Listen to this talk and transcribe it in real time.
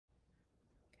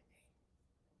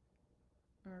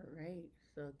All right.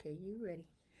 So, okay, you ready?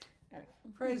 All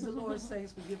right. Praise the Lord,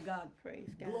 saints. We give God Praise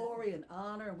God. glory and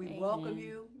honor. And we Amen. welcome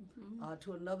you Mhm.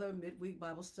 to another midweek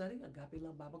Bible study, Agape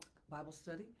Love Bible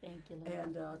study. Thank you, Lord.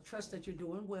 And trust that you're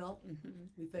doing well. Mhm.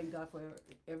 We thank God for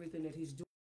everything that He's doing.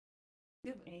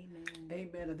 Amen.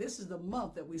 Amen. And this is the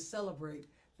month that we celebrate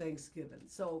Thanksgiving.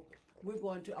 So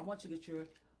I want you to get your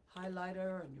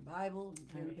highlighter and your Bible and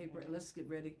pen and paper, and let's get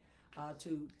ready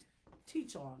to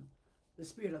teach on the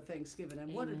spirit of Thanksgiving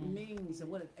and what it means and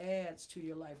what it adds to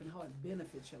your life and how it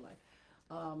benefits your life.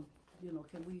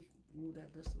 Can we move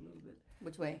that just a little bit?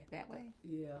 Which way? That way?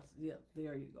 Yeah,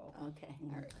 there you go. Okay. All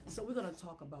right. So we're going to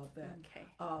talk about that. Okay.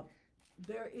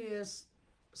 There is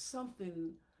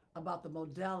something about the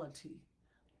modality,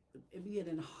 being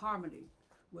in harmony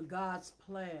with God's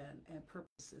plan and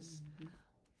purposes.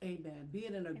 Amen.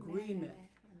 Being in agreement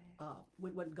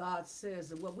with what God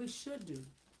says and what we should do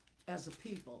as a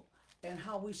people and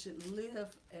how we should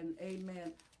live. And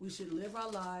amen, we should live our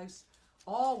lives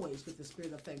always with the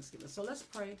spirit of thanksgiving. So let's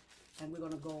pray, and we're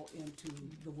going to go into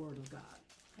the Word of God.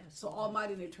 Yes, So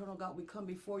Almighty and eternal God, we come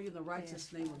before you in the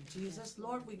righteous name of Jesus.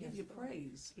 Lord, we give you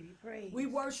praise. Give you praise. We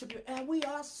worship you, and we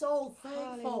are so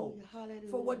thankful Hallelujah.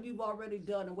 for what you've already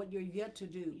done and what you're yet to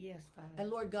do. Yes, Father. And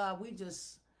Lord God, we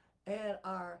just add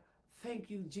our thank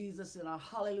you, Jesus, and our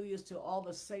hallelujahs to all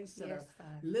the saints that are Father.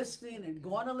 listening and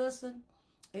going to listen.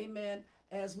 Amen.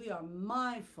 As we are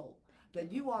mindful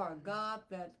that you are a God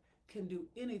that can do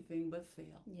anything but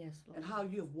fail. Yes, Lord. And how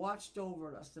you have watched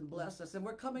over us and blessed us. And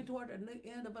we're coming toward the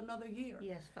end of another year.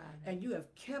 Yes, Father. And you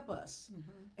have kept us.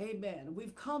 Amen.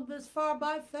 We've come this far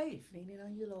by faith. Leaning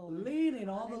on you, Lord. Leaning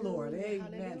on the Lord. Hallelujah,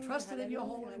 Amen. hallelujah, Trusting in your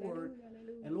hallelujah, holy hallelujah, word. hallelujah.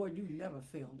 And Lord, you never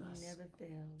failed us. You never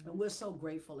failed. And we're so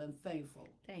grateful and thankful.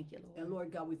 Thank you, Lord. And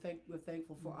Lord God, we're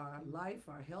thankful for our life,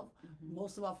 our health,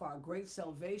 most of all for our great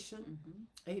salvation.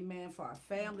 Amen. For our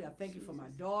family. I thank you for my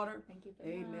daughter. Thank you for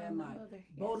Amen. My mother. Yes,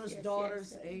 bonus yes,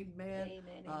 daughters. yes, yes. Amen.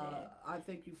 Amen. I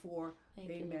thank you for, Thank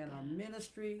you, amen, Lord our God.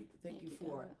 ministry. Thank you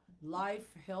for God. life,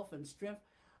 health, and strength.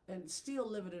 And still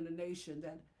living in a nation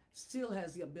that still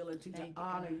has the ability Thank to you,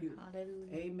 honor God. you.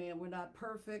 Hallelujah. Amen. We're not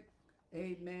perfect.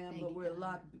 Amen. Thank But you, we're a God.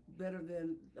 lot better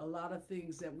than a lot of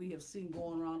things that we have seen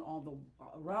going around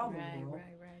around Right, the world.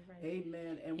 right.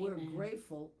 Amen. And we're Amen.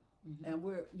 grateful, and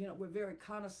we're very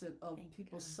cognizant of Thank you,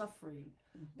 people God. suffering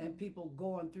and people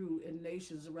going through in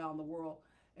nations around the world.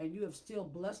 And you have still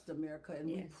blessed America, and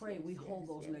we Yes, pray, yes, we yes, hold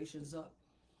those yes. nations up,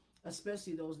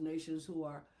 especially those nations who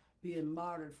are being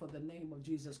martyred for the name of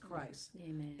Jesus Christ.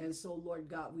 Amen. And so, Lord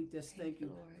God, we just thank you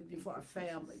Lord. Thank for you, our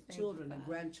family, Jesus. Thank children, you, and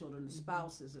Father. grandchildren, and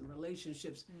spouses, and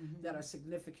relationships that are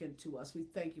significant to us. We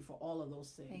thank you for all of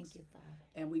those things. Thank you, Father.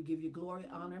 And we give you glory,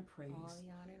 honor, and praise. All the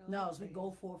honor and all Now, the as we praise.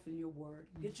 go forth in your word,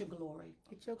 get your glory.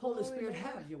 Get your Holy glory, Spirit,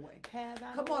 Lord. have your way. Have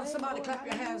thy Come on, way, somebody Lord. clap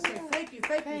your hands and say, Hallelujah. thank you,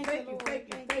 thank you, thank you, Lord. thank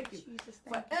you, thank you Jesus.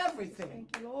 for Thank you, Jesus. everything.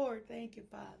 Thank you, Lord. Thank you,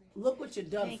 Father. Look what you've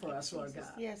done Thank for you, us, Lord Jesus.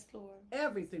 God. Yes, Lord.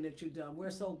 Everything that you've done. We're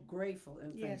so grateful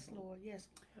and Yes, thankful. Lord. Yes.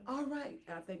 All right.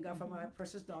 I thank God for my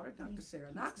precious daughter, Dr.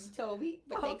 Sarah Knox. You told me,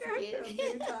 but thanks Okay. again.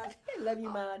 Anytime. I love you,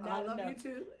 Mom. I Not love you enough.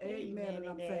 too. Amen. And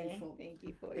I'm thankful. Thank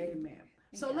you for you. Amen.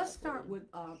 So God let's for start you. with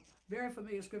very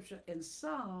familiar scripture in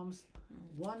Psalms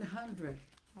 100.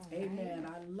 All Amen.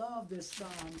 right. I love this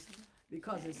Psalms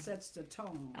because it sets the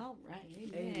tone. All right.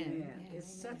 Amen. Amen. Amen. It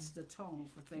sets the tone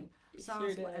for things. It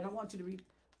Psalms, sure and I does. want you to read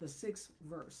the 6th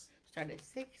verse. Start at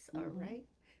 6. All right.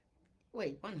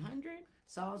 Wait, 100?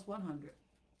 Psalms 100.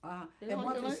 It And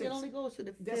 1 through only, 6. it only goes to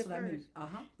the That's fifth what I verse.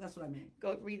 mean. That's what I mean.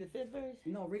 Go read the 5th verse.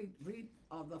 No, read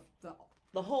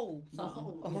The whole the song.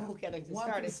 whole. Oh, Yeah. okay. I just 1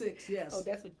 through started. 6. Yes. Oh,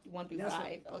 that's what 1 through That's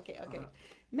 5. Okay. Uh-huh.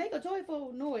 Make a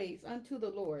joyful noise unto the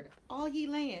Lord, all ye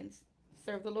lands.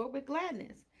 Serve the Lord with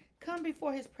gladness. Come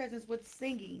before his presence with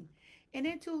singing, and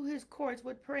into his courts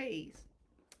with praise.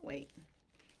 Wait.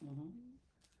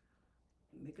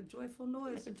 Make a joyful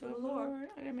noise Make a to the joyful Lord.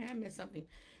 I missed something.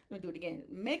 Let me do it again.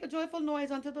 Make a joyful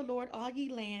noise unto the Lord, all ye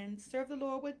lands. Serve the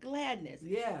Lord with gladness.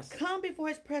 Yes. Come before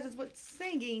his presence with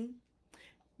singing.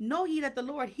 Know ye that the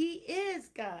Lord, he is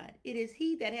God. It is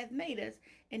he that hath made us,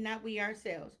 and not we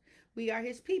ourselves. We are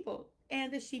his people,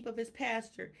 and the sheep of his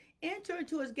pasture. Enter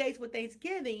into his gates with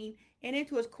thanksgiving, and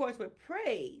into his courts with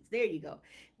praise. There you go.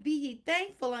 Be ye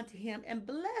thankful unto him, and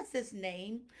bless his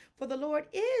name. For the Lord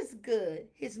is good.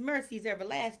 His mercy is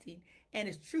everlasting, and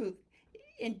his truth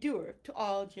endureth to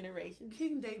all generations.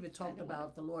 King David talked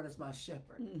about the Lord as my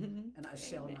shepherd, and I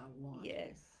shall Amen. not want.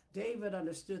 Yes. David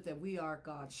understood that we are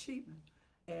God's sheep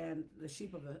and the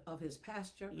sheep of his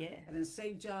pasture. Yes. And in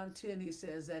St. John 10, he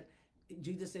says that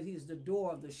Jesus said he's the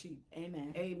door of the sheep.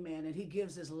 Amen. Amen. And he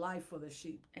gives his life for the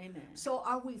sheep. Amen. So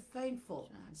are we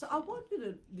thankful? So I want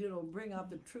you to, bring out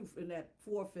the truth in that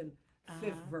 4th and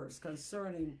 5th verse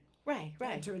concerning Right.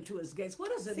 enter into his gates.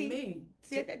 What does it mean?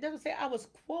 See, that doesn't say I was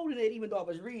quoting it even though I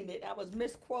was reading it. I was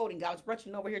misquoting. I was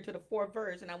rushing over here to the 4th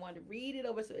verse, and I wanted to read it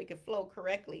over so it could flow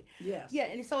correctly. Yes. Yeah,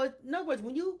 and so in other words,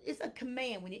 it's a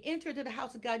command. When you enter into the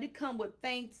house of God, you come with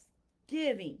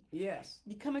thanksgiving. Yes.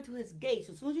 You come into his gates.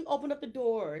 As soon as you open up the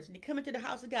doors and you come into the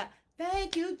house of God,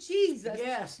 thank you, Jesus.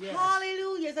 Yes, yes.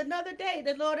 Hallelujah. It's another day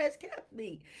the Lord has kept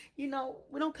me. We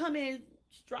don't come in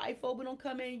strifeful. We don't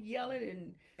come in yelling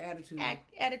and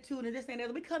attitude and this and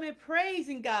that. We come in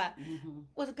praising God.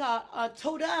 What's it called?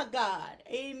 Todah God.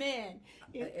 Amen.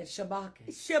 It's Shabbaking.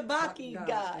 Shabbaking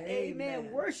God.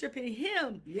 Amen. Worshiping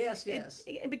him. Yes, yes.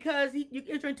 And because you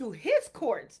enter into his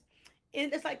courts.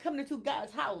 And it's like coming into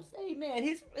God's house. Amen.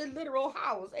 His literal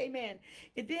house. Amen.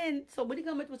 And then, so when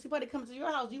somebody comes to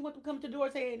your house, you want them to come to the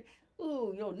door saying,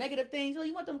 ooh, negative things.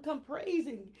 You want them to come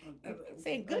praising,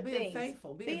 saying good things.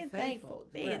 Being thankful.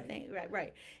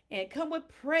 Right. And come with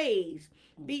praise.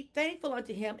 Be thankful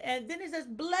unto him. And then it says,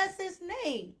 bless his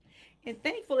name. And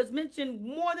thankful is mentioned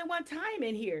more than one time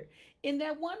in here, in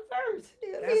that one verse.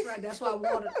 That's right. That's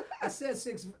why I said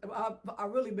 6. I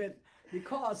really meant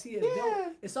because he is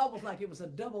double. It's almost like it was a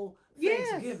double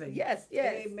Thanksgiving. Yes.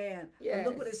 Amen. Yes. And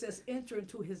look what it says, enter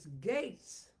into his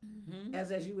gates.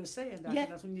 As you were saying, Dr.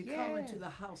 That's when you come into the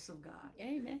house of God.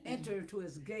 Amen. Enter into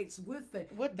his gates with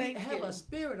thanksgiving. Have a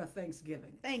spirit of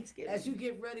thanksgiving. As you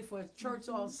get ready for church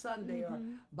on Sunday or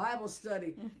Bible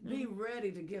study, be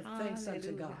ready to give thanks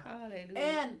unto God. Hallelujah.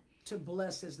 And to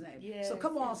bless his name. Yes, so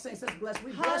come on, saints, let's bless.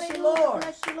 We Hallelujah. bless you, Lord.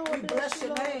 Bless you, Lord. We bless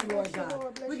your name, Lord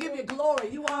God. We give you glory.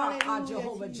 You are our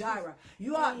Jehovah Jireh.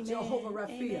 You are Jehovah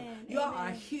Rapha. You are our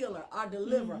healer, our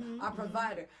deliverer, our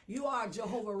provider. You are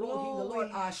Jehovah Rohi, the Lord,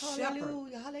 our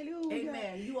shepherd. Hallelujah.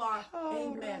 Amen. You are,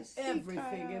 amen,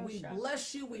 everything. And we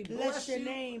bless you. We bless your you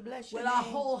name. Bless your with name. our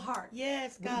whole heart.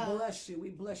 Yes, God. We bless you. We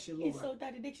bless you, Lord. And so,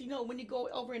 Dr. Dixon, when you go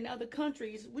over in other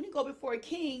countries, when you go before a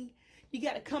king, you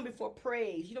got to come before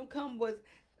praise. You don't come with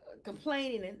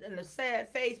complaining and a sad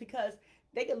face because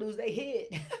they could lose their head.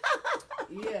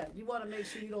 Yeah, you want to make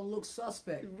sure you don't look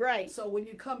suspect. Right. So when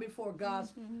you come before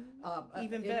God's,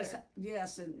 even better.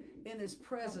 And in his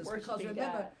presence, because remember,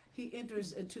 God. He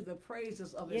enters into the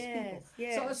praises of his people.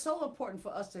 Yes. So it's so important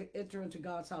for us to enter into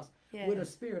God's house with a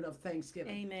spirit of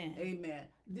thanksgiving. Amen. Amen.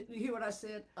 Did you hear what I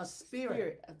said? A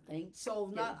spirit of thanksgiving.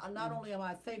 So not only am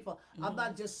I thankful, I'm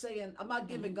not just saying, I'm not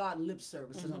giving God lip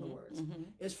service, in other words.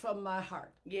 It's from my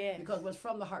heart. Yes. Because what's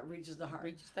from the heart reaches the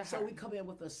heart. So we come in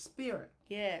with a spirit.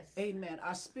 Yes. Amen.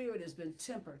 Our spirit has been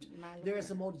tempered. There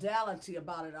is a modality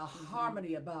about it, a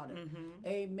harmony about it.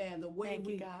 Amen. The way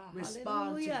we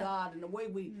respond to God and the way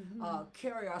we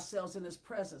carry ourselves in his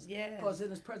presence. Because in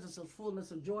his presence is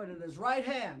fullness of joy, and in his right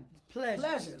hand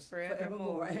pleasures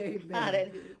forevermore. Amen.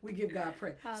 Hallelujah. We give God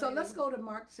praise. So let's go to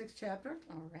Mark 6 chapter.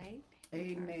 All right.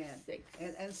 Amen.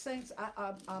 And saints,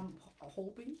 I'm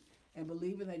hoping and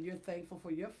believing that you're thankful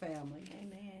for your family.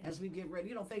 Amen. As we get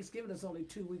ready. Thanksgiving is only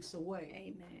 2 weeks away.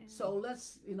 Amen. So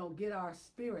let's, get our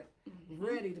spirit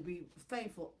ready to be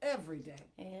thankful every day.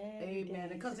 Amen.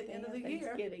 Because at the end of the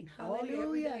year,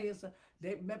 every day is a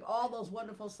day. Remember all those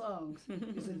wonderful songs.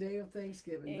 It's a day of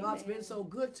Thanksgiving. Amen. God's been so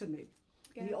good to me.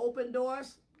 He opened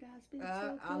doors. God's been so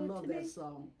good I love to that me.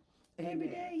 song. Amen. Every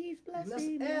day he's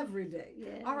blessing me. Every day.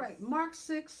 Yes. All right, Mark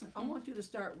 6, I want you to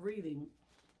start reading,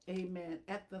 amen,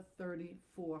 at the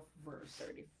 34th verse.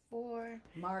 34.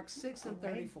 Mark 6 and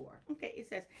 34. Okay, it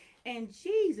says, and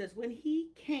Jesus, when he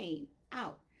came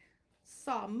out,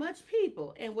 saw much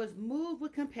people and was moved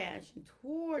with compassion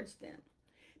towards them,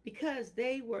 because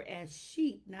they were as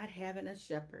sheep not having a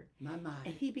shepherd. My mind.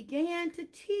 And he began to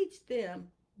teach them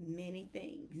many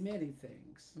things. Many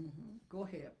things. Go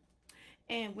ahead.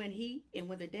 And when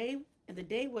the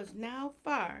day was now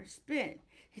far spent,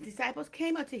 his disciples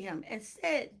came up to him and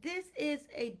said, this is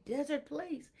a desert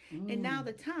place, and now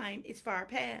the time is far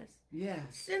past. Yes.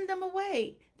 Send them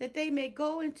away, that they may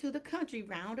go into the country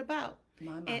round about,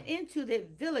 and into the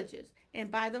villages,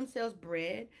 and buy themselves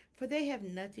bread, for they have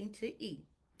nothing to eat.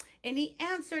 And he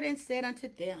answered and said unto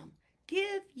them,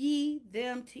 give ye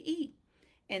them to eat.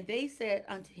 And they said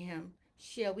unto him,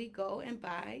 shall we go and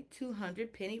buy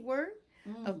 200 penny worth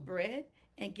of bread,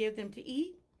 and give them to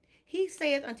eat? He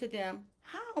saith unto them,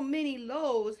 how many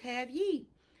loaves have ye?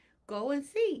 Go and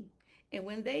see. And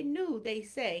when they knew, they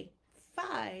say,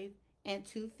 5 and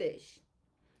 2 fish.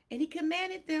 And he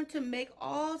commanded them to make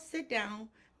all sit down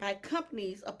by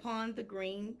companies upon the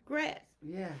green grass.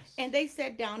 Yes. And they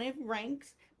sat down in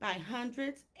ranks by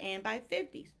hundreds, and by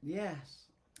fifties. Yes.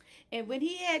 And when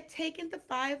he had taken the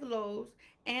 5 loaves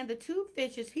and the 2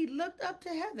 fishes, he looked up to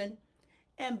heaven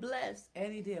and blessed.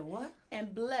 And he did what?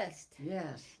 And blessed.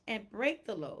 Yes. And brake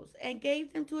the loaves and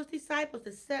gave them to his disciples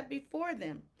to set before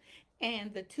them.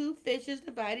 And the 2 fishes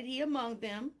divided he among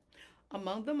them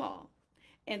all.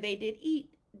 And they did eat.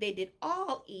 They did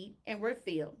all eat and were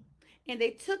filled. And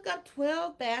they took up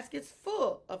 12 baskets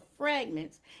full of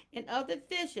fragments and of the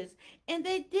fishes. And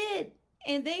they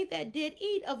that did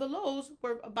eat of the loaves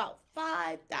were about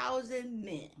 5,000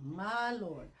 men. My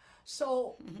Lord.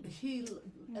 So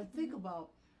and think about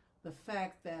the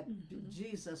fact that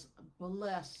Jesus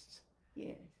blessed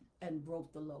Yes. and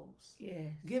broke the loaves,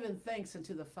 Yes. giving thanks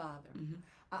unto the Father.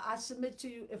 I submit to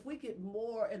you, if we get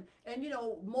more, and you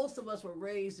know, most of us were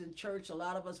raised in church, a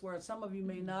lot of us were, some of you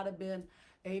may not have been,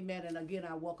 amen, and again,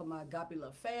 I welcome my Agape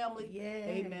Love family, Yes.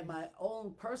 amen, my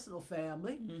own personal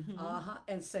family,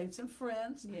 and saints and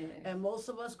friends, Yes. and most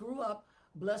of us grew up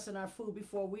blessing our food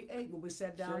before we ate, when we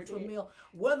sat down Sure to a did. meal,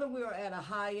 whether we were at a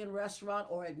high-end restaurant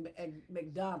or at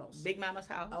McDonald's. Big Mama's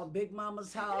house. Our Big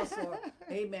Mama's house, or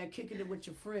amen, kicking it with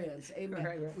your friends, amen.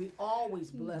 Right. We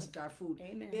always blessed our food.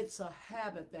 Amen. It's a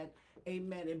habit that,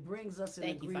 amen, it brings us in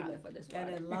Thank you, Father, agreement for this and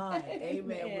word. in line,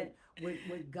 amen, Amen.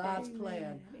 with God's Amen.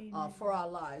 plan Amen. for our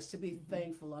lives, to be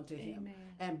thankful unto Him Amen.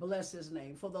 and bless His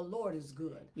name. For the Lord is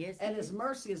good, Yes, and He His is.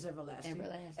 mercy is everlasting,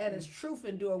 Everlasting. and His truth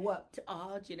endure what? To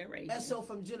all generations. And so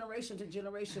from generation to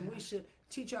generation, we should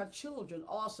teach our children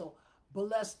also,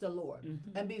 bless the Lord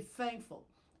and be thankful.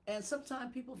 And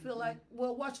sometimes people feel like,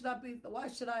 well, why should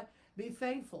I be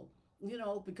thankful? You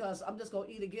know, because I'm just going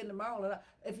to eat again tomorrow. And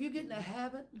if you get in a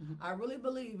habit, I really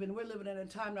believe, and we're living in a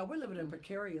time now, we're living in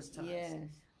precarious times. Yes.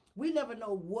 We never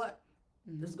know what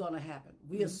is going to happen.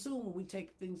 We assume when we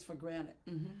take things for granted.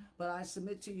 But I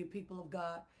submit to you, people of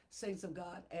God, saints of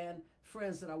God, and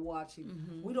friends that are watching,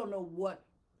 we don't know what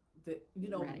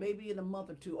Right. maybe in a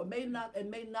month or two, or it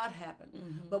may not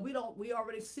happen. But we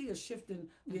already see a shift in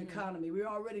the economy. We're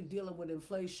already dealing with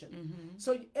inflation.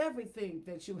 So everything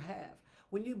that you have,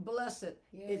 when you bless it,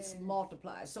 it's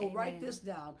multiplied. So write this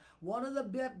down. One of the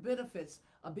benefits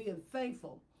of being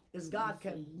thankful is God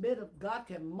can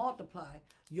multiply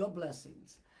your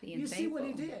blessings. Being you see what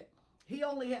He thankful.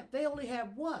 did? They only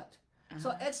had what?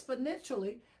 So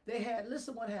exponentially, they had,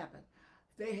 listen what happened.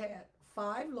 They had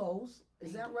 5 loaves,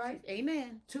 is that right?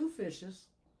 Amen. 2 fishes,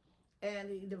 and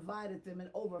He divided them, and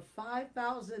over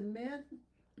 5,000 men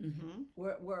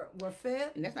were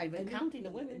fed. And that's not even counting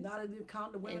the women. Not even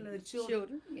counting the women and the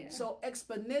children. Yeah. So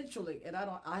exponentially, and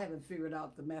I haven't figured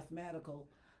out the mathematical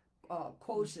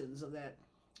quotients of that.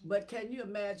 But can you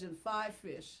imagine 5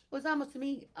 fish? Well, it's almost to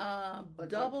me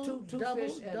double, two double,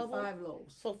 fish and double. 5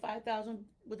 loaves. So 5,000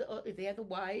 with if they have the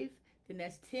wife, then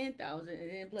that's 10,000, and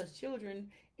then plus children.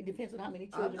 It depends on how many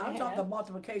children I'm they talking have. the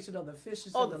multiplication of the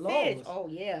fishes Oh, and the the fish. loaves. Oh,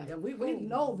 yeah. Yeah, we Ooh,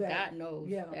 know that. God knows.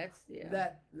 Yeah,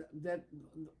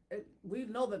 we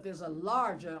know that there's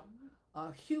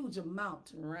a huge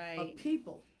amount Right. of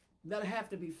people that have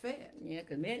to be fed. Yeah,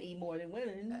 because men eat more than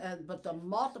women. But the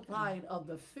multiplying of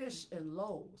the fish and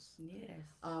loaves Yes.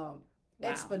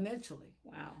 exponentially.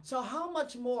 Wow. So how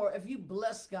much more if you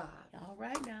bless God, All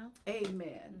right now.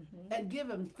 amen, and give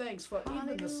Him thanks for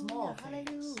even the small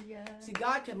things. Hallelujah. See,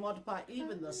 God can multiply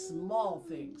even the small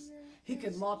things. He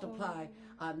can multiply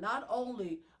not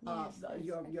only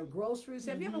your groceries.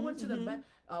 Have you ever went to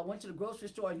the grocery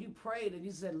store and you prayed and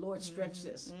you said, Lord, stretch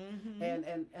this? And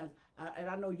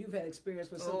I know you've had experience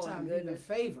with sometimes even goodness.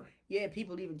 favor. Yeah,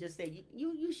 people even just say,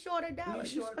 you short a dollar. You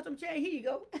short- short some change. Here you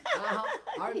go.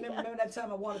 I remember that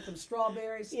time I wanted some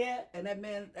strawberries. Yeah. And that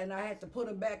man, and I had to put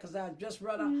them back because I had just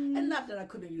run out. And not that I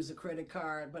couldn't use a credit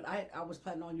card, but I was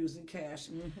planning on using cash.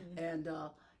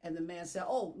 And the man said,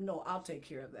 "Oh no, I'll take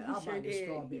care of that. I'll buy you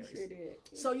strawberries." He sure did.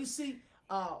 So you see,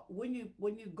 when you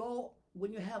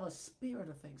have a spirit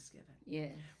of Thanksgiving,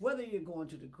 Yes. whether you're going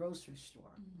to the grocery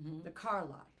store, the car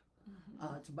lot,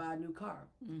 to buy a new car,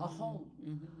 a home,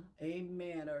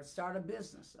 amen, or start a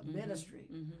business, a ministry,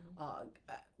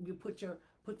 you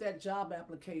put that job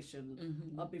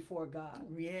application up before God,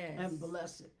 Yes. and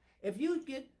bless it. If you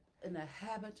get in the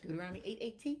habit, Deuteronomy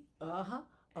 8:18.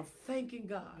 of thanking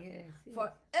God Yes. for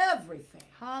everything,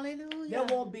 Hallelujah. there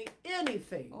won't be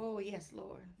anything Oh, yes,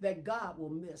 Lord. that God will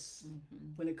miss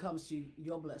when it comes to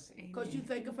your blessing, because you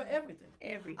thank Him for everything.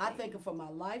 Everything. I thank Him for my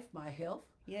life, my health,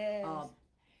 Yes.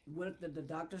 with the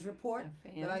doctor's report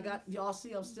that I got. Y'all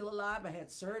see, I'm still alive. I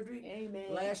had surgery.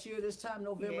 Amen. Last year, this time,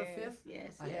 November 5th.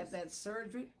 Yes. I had that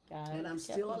surgery, God and I'm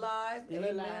still alive.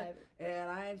 Still alive. And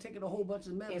I ain't taking a whole bunch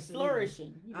of medicine. And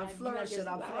flourishing. I'm flourishing.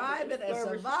 I'm thriving and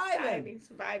surviving.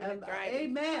 Surviving and thriving.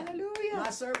 Amen.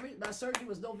 Hallelujah. My surgery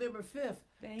was November 5th,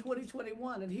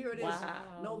 2021, and here it is,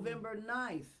 November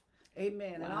 9th.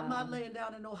 Amen. And I'm not laying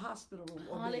down in no hospital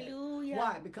room. Hallelujah.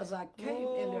 Why? Because I came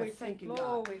in there thanking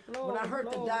God. When I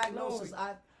heard the diagnosis,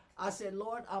 I said,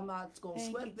 Lord, I'm not going to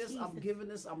sweat this. I'm giving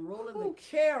this. I'm rolling the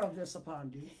care of this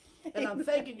upon you. And I'm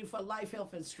thanking you for life,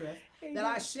 health, and strength, that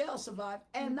I shall survive,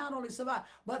 and not only survive,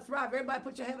 but thrive. Everybody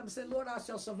put your hand up and say, Lord, I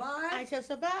shall survive. I shall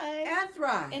survive. And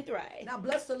thrive. And thrive. Now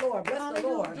bless the Lord. Bless the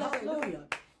Lord. Hallelujah.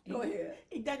 Go ahead.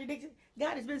 Dr. Dixon,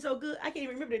 God has been so good. I can't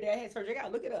even remember the day I had surgery. I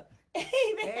gotta look it up.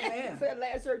 Amen. For the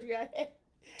last surgery I had.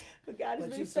 But God has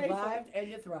been faithful. You survived and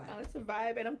you thrived. I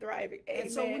survived and I'm thriving. Amen.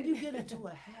 And so when you get into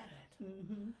a habit,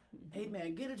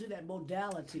 amen, get into that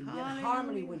modality, that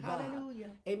harmony with God.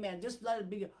 Amen. Just let it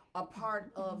be a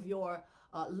part of your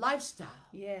lifestyle.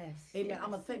 Yes. Amen. I'm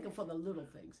going to thank him for the little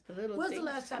things. When's things. The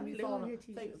last time you thought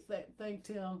thanked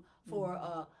him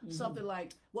for something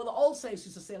like, well, the old saints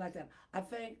used to say it like that. I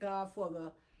thank God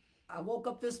for I woke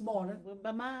up this morning with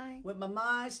my mind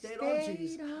stayed on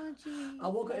Jesus. I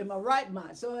woke up in my right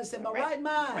mind. So I said, my right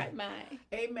mind. Right mind.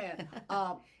 Amen.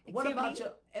 What about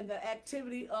the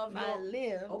activity of my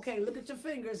limbs? Okay, look at your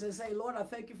fingers and say, Lord, I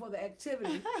thank you for the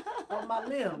activity of my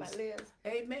limbs. My limbs.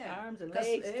 Amen. Arms and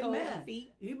legs, toes and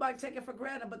feet. You might take it for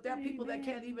granted, but there are people that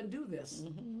can't even do this.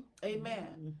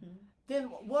 Amen. Then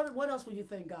what else would you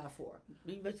thank God for?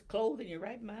 Clothing your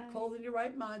right mind. Clothing your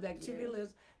right mind, the activity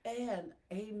list. And,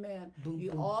 amen,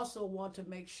 you also want to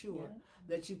make sure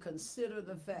that you consider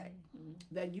the fact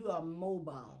that you are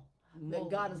mobile. That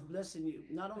God is blessing you.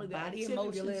 Not only the body,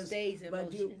 activity emotion stays in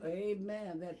but motion.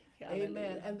 Amen.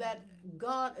 Amen. And that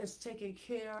God is taking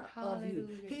care of you.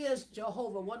 He is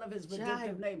Jehovah, one of his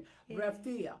redemptive names,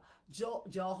 Raphia,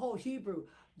 Jehovah Hebrew.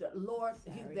 The Lord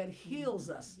that heals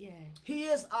us. Yes. He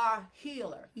is our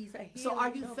healer. He's a healer. So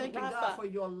are you thanking God for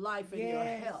your life and your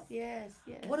health? Yes.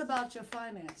 What about your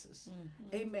finances?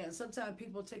 Amen. Sometimes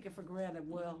people take it for granted.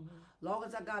 Well, long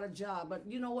as I got a job, but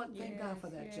you know what? Thank God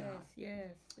for that job.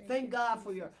 Yes. Thank God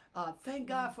for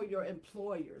your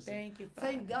employers. Thank you, Father.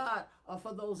 Thank God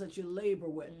for those that you labor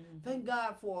with. Thank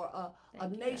God for a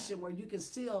nation where you can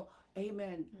still,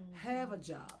 amen, have a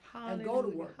job and go to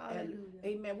work. And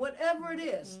amen, whatever it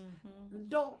is,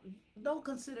 don't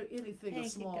consider anything a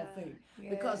small thing,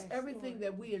 because everything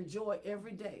that we enjoy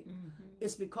every day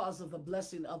is because of the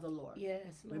blessing of the Lord.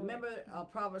 Yes, Lord. Remember,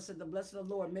 Proverbs said, the blessing of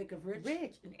the Lord maketh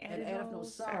rich and addeth no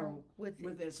sorrow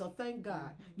with it. So thank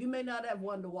God. You may not have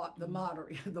won the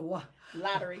lottery. The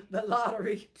lottery.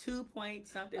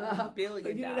 2-point-something billion.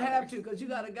 But you didn't have to, because you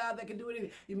got a God that can do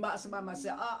anything. Somebody might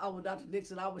say, well, Dr.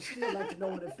 Dixon, I would still like to know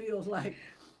what it feels like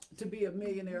to be a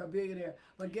millionaire, a billionaire.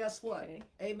 But guess what?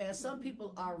 Amen. Some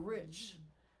people are rich,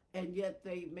 and yet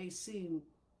they may seem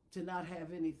to not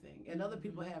have anything. And other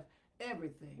people have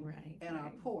everything and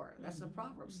are poor. That's the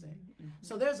Proverbs thing.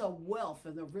 So there's a wealth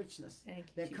and the richness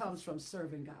that comes from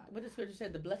serving God. What the scripture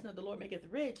said, the blessing of the Lord maketh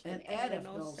rich and addeth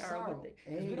no sorrow with it.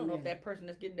 Because we don't know if that person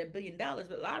that's getting that $1 billion,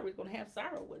 but a lottery is going to have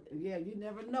sorrow with it. Yeah, you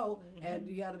never know. And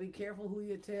you got to be careful who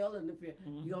you tell. And if you're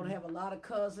going to have a lot of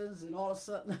cousins and all of a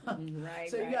sudden.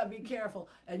 So you got to be careful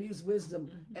and use wisdom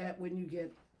when you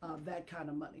get that kind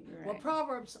of money. Well,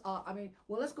 Proverbs,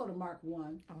 let's go to Mark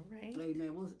 1. All right.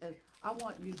 Amen. I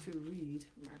want you to read.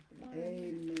 Mark 1.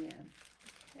 Amen.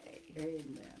 Okay.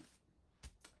 Amen.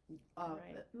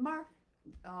 Mark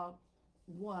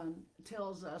 1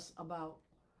 tells us about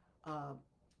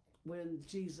when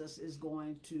Jesus is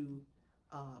going to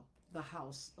the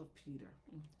house of Peter.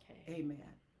 Okay.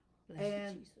 Amen.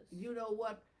 Bless you, Jesus. You know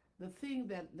what? The thing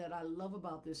that I love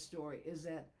about this story is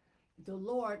that the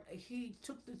Lord, he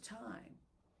took the time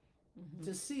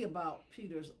to see about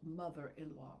Peter's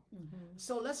mother-in-law.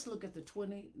 So let's look at the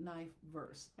 29th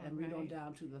verse and read on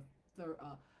down to the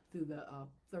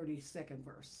 32nd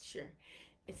verse. Sure.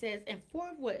 It says, and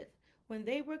forthwith, when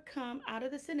they were come out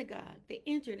of the synagogue, they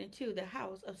entered into the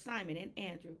house of Simon and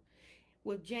Andrew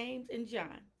with James and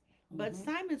John. But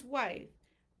Simon's wife,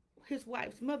 his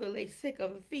wife's mother, lay sick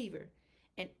of a fever,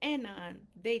 and anon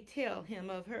they tell him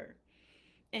of her.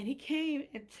 And he came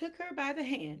and took her by the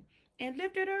hand and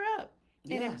lifted her up.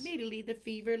 And immediately the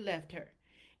fever left her.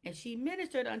 And she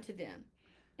ministered unto them.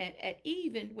 And at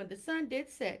even, when the sun did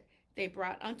set, they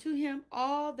brought unto him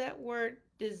all that were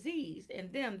diseased,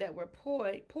 and them that were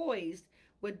poised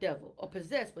with devil or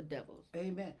possessed with devils.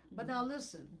 Amen. But now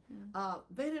listen,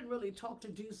 they didn't really talk to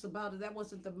Jesus about it. That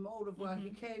wasn't the motive why he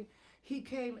came. He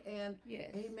came and, Yes.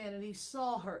 amen, and he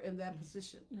saw her in that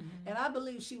position. And I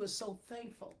believe she was so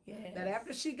thankful Yes. that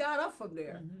after she got up from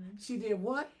there, she did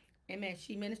what? Amen.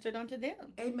 She ministered unto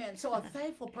them. Amen. So a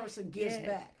thankful person gives Yes.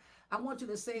 back. I want you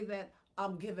to say that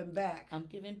I'm giving back. I'm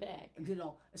giving back. You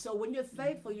know, so when you're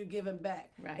thankful, you're giving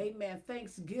back. Right. Amen.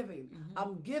 Thanksgiving.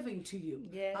 I'm giving to you.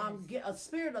 Yes. A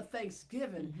spirit of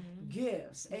thanksgiving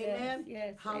gives. Amen.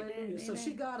 Yes. Hallelujah. Amen. So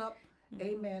she got up,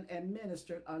 amen, and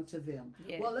ministered unto them.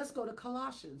 Yes. Well, let's go to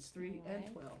Colossians 3 All and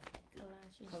right. 12.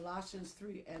 Colossians. Colossians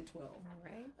 3 and 12. All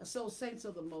right. So, saints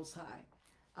of the Most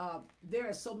High, there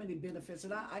are so many benefits,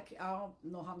 and I don't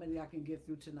know how many I can get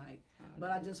through tonight,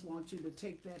 but I just want you to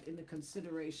take that into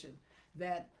consideration,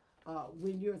 that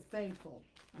when you're thankful,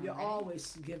 you're right.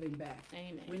 always giving back.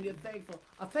 Amen. When you're thankful,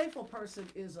 a thankful person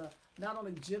is not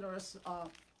only generous,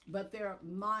 but they're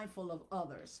mindful of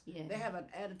others. Yes. They have an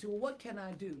attitude. What can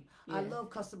I do? I Yes. love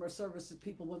customer service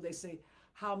people when they say,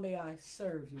 "How may I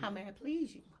serve you? How may I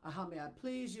please you? How may I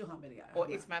please you? How may I?" Or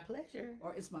it's my pleasure.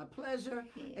 Or it's my pleasure.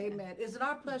 Yeah. Amen. Is it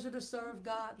our pleasure to serve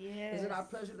God? Yes. Is it our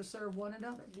pleasure to serve one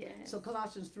another? Yes. So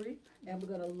Colossians 3, and we're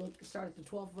going to start at the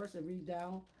 12th verse and read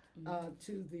down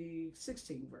to the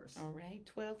 16th verse. All right.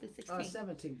 12 to 16.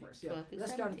 17th verse, yeah. 12 to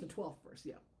Let's start at the 17. 12th verse,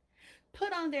 yeah.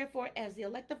 Put on therefore as the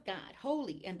elect of God,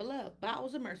 holy and beloved,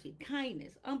 bowels of mercy,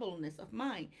 kindness, humbleness of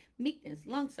mind, meekness,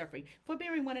 longsuffering,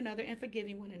 forbearing one another and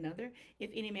forgiving one another.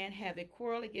 If any man have a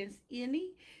quarrel against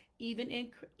any, even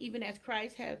as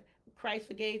Christ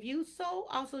forgave you, so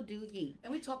also do ye.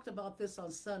 And we talked about this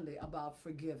on Sunday about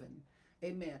forgiving.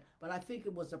 Amen. But I think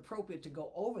it was appropriate to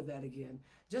go over that again,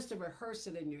 just to rehearse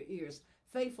it in your ears.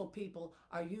 Faithful people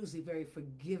are usually very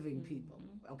forgiving people.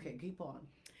 Okay, keep on.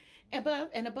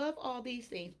 Above all these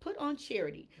things, put on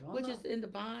charity, Oh, which no. is in the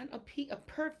bond of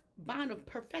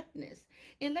perfectness,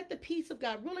 and let the peace of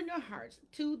God rule in your hearts,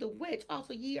 to the which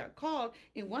also ye are called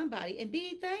in one body, and be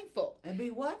ye thankful. And be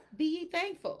what? Be ye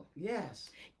thankful.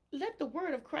 Yes. Let the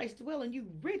word of Christ dwell in you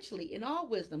richly in all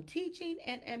wisdom, teaching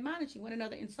and admonishing one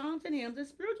another in psalms and hymns and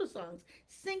spiritual songs,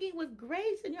 singing with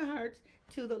grace in your hearts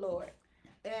to the Lord.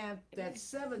 And that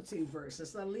 17th verse,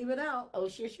 let's not leave it out. Oh,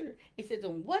 sure. It says,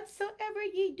 and whatsoever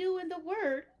ye do in the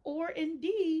word or in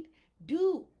deed,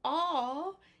 do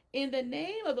all in the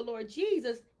name of the Lord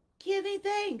Jesus, giving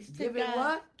thanks to Giving God.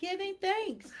 what? Giving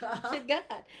thanks to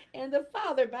God and the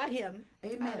Father by him.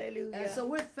 Amen. Hallelujah. And so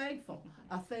we're thankful.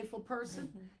 A thankful person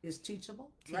is teachable.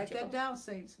 Write that Teachable. down,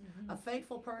 saints. A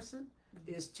thankful person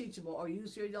is teachable. Or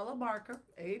use your yellow marker.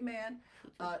 Amen.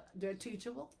 They're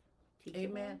teachable.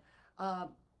 Amen.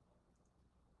 How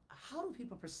do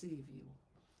people perceive you?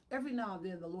 Every now and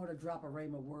then the Lord will drop a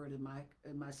rhema word in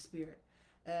my spirit.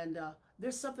 And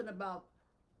there's something about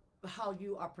how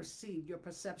you are perceived, your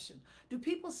perception. Do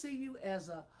people see you as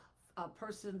a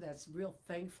person that's real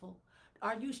thankful?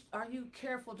 Are you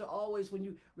careful to always, when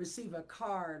you receive a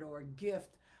card or a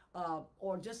gift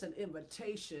or just an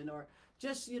invitation or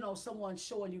just, someone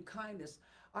showing you kindness,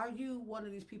 are you one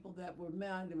of these people that will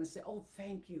remind them and say, "Oh,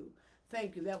 thank you.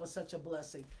 Thank you. That was such a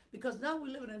blessing." Because now we're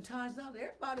living in times now that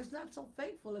everybody's not so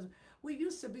thankful as we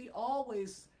used to be,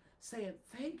 always saying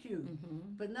thank you.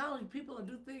 But now people will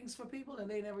do things for people and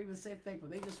they never even say thankful.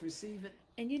 They just receive it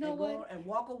And you know and what? go and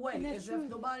walk away And that's as true.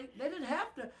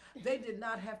 if they did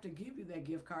not have to give you that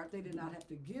gift card. They did not have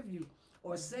to give you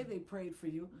or say they prayed for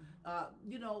you.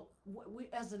 We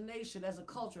as a nation, as a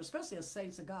culture, especially as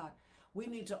saints of God, we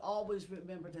need to always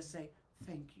remember to say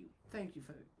thank you. Thank you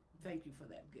for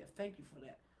that gift. Thank you for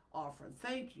that offering.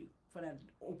 Thank you for that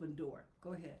open door.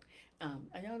 Go ahead.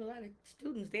 I know a lot of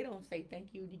students, they don't say thank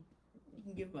you. You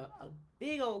can give them a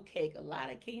big old cake, a lot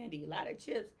of candy, a lot of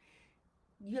chips.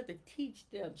 You have to teach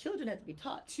them. Children have to be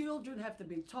taught. Children have to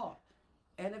be taught.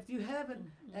 And if you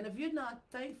haven't, and if you're not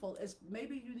thankful, it's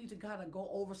maybe you need to kind of go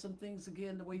over some things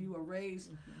again, the way you were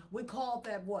raised. We call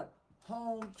that what?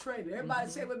 Home training. Everybody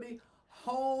say it with me,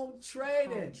 home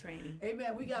training. Home training.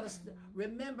 Amen. We got to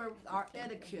remember our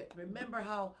etiquette. Remember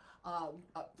how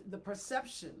the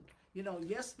perception.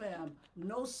 Yes, ma'am.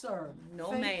 No, sir. No,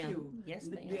 Thank ma'am. you. Yes,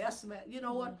 ma'am. Yes, ma'am. You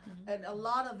know what? And a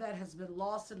lot of that has been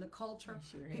lost in the culture.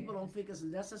 Sure People has. don't think it's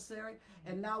necessary.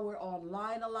 And now we're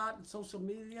online a lot and social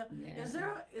media. Yeah.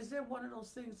 Is there one of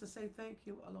those things to say thank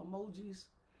you? Emojis?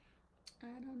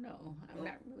 I don't know. I'm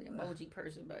not really an emoji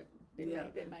person, but there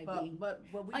might but, be. But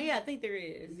we, Oh yeah, I think there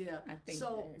is. yeah. I think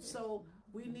So there is. so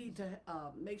we need to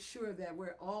make sure that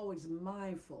we're always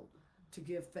mindful to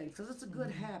give thanks, because it's a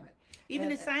good habit. Even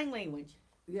and- in sign language,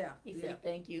 Yeah. he Yeah. said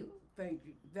thank you. Thank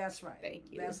you. That's right.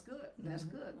 Thank you. That's good. That's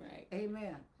good. Right.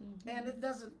 Amen. And it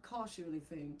doesn't cost you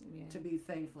anything Yeah. to be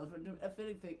thankful. If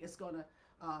anything, it's going to,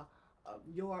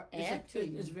 Add to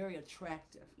you. it's very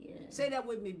attractive. Yeah. Say that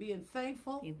with me. Being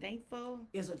thankful Being thankful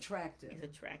is attractive. is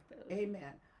attractive.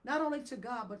 Amen. Not only to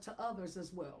God, but to others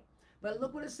as well. But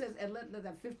look what it says, and let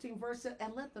that 15th verse says,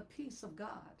 and let the peace of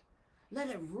God, let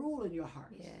it rule in your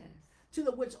hearts. Yes. To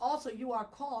the which also you are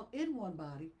called in one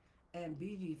body, and be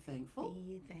ye thankful. Be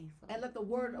ye thankful. And let the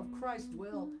word of Christ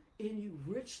dwell in you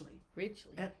richly,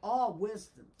 Richly. and all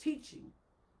wisdom, teaching.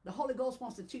 The Holy Ghost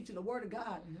wants to teach you. The word of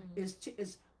God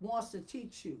wants to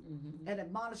teach you and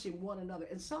admonishing one another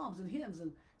in psalms and hymns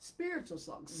and spiritual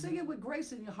songs. Sing it with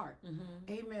grace in your heart.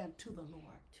 Amen. To the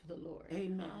Lord. To the Lord.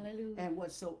 Amen. Hallelujah. And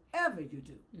whatsoever you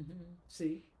do,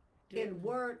 see, in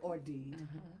word or deed,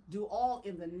 do all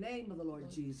in the name of the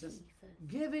Lord Jesus,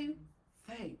 giving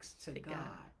thanks to God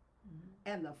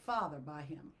and the Father by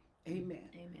him. Amen.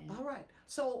 Amen. All right.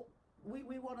 So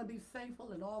we want to be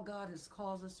thankful in all God has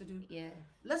caused us to do. Yeah.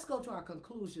 Let's go to our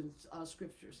conclusions,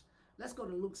 scriptures. Let's go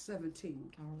to Luke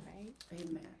 17. All right.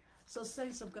 Amen. So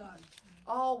saints of God,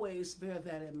 always bear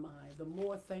that in mind. The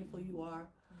more thankful you are,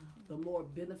 the more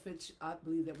benefits I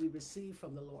believe that we receive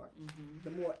from the Lord.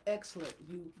 The more excellent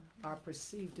you are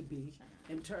perceived to be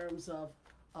in terms of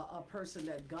a person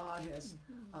that God has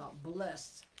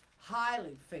blessed,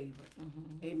 highly favored.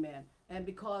 Amen. And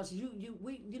because you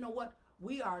know what?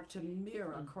 We are to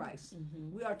mirror Christ.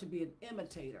 We are to be an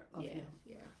imitator of him.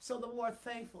 Yeah. So the more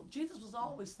thankful. Jesus was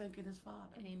always thanking his Father.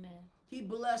 Amen. He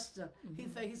blessed her.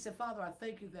 He said, Father, I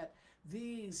thank you that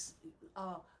these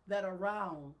that are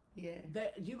around,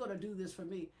 that you're going to do this for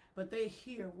me. But they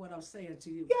hear what I'm saying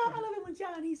to you. Yeah, I love it when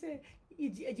John,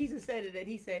 Jesus said it, that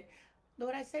he said,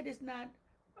 Lord, I said it's not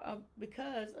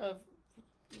because of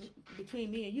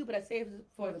between me and you, but I say it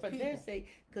for their sake,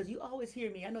 because you always hear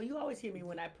me. I know you always hear me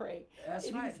when I pray. That's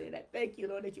and right. You say that. Thank you,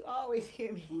 Lord, that you always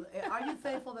hear me. Are you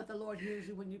thankful that the Lord hears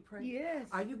you when you pray? Yes.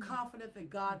 Are you confident that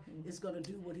God is going to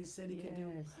do what he said he can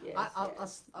do?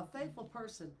 Yes. A thankful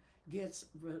person gets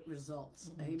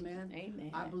results. Amen?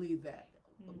 Amen. I believe that.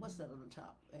 What's that on the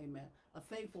top? Amen. A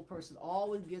thankful person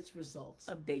always gets results.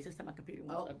 Updates. It's time my computer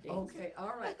wants updates. Okay.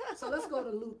 All right. So let's go to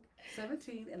Luke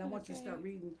 17, and I want you to start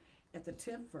reading at the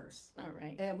 10th verse. All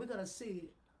right. And we're going to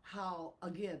see how,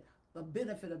 again, the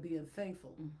benefit of being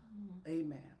thankful.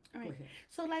 Amen. All right. Go ahead.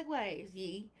 So likewise,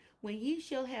 ye, when ye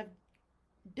shall have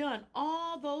done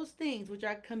all those things which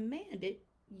are commanded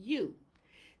you,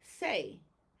 say,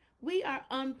 we are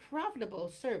unprofitable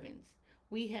servants.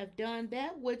 We have done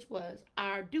that which was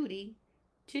our duty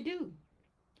to do.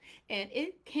 And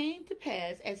it came to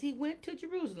pass, as he went to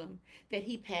Jerusalem, that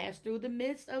he passed through the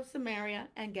midst of Samaria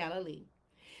and Galilee.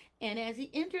 And as he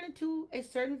entered into a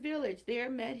certain village, there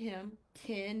met him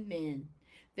 10 men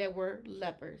that were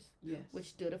lepers, which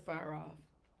stood afar off.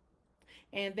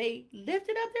 And they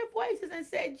lifted up their voices and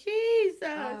said,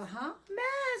 Jesus,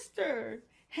 Master,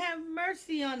 have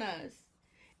mercy on us.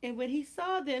 And when he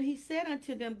saw them, he said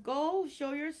unto them, go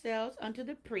show yourselves unto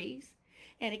the priests.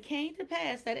 And it came to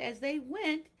pass that as they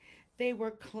went, they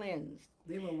were cleansed.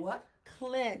 They were what?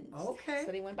 Cleansed. Okay.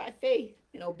 So they went by faith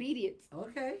and obedience.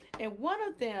 Okay. And one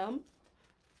of them,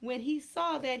 when he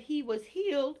saw that he was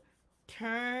healed,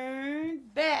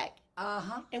 turned back.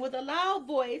 And with a loud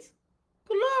voice,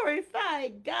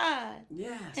 glorified God.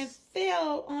 Yes. And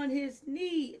fell on his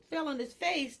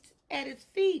face at his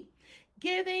feet,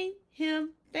 giving him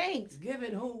thanks.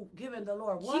 Giving who? Giving the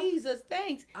Lord what? Jesus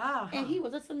thanks. And he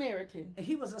was a Samaritan. And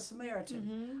he was a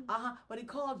Samaritan. But he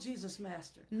called Jesus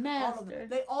Master. Master.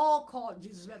 They all called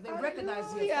Jesus Master. They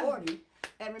recognized the authority.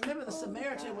 And remember, the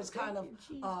Samaritan was kind of,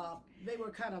 they were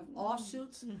kind of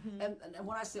offshoots. And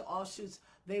when I say offshoots,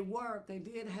 they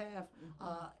did have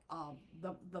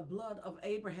the blood of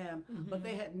Abraham, but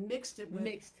they had mixed it with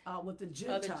the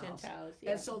Gentiles. Other Gentiles,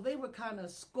 And so they were kind of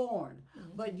scorned,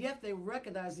 but yet they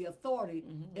recognized the authority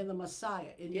in the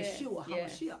Messiah, in Yeshua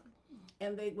HaMashiach.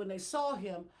 And when they saw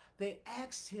him, they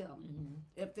asked him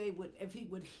if he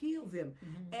would heal them.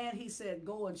 And he said,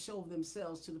 go and show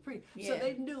themselves to the priest. So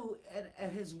they knew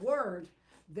at his word,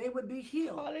 they would be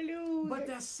healed. Hallelujah. But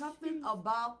there's something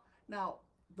about, now,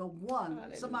 the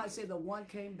one, somebody say the one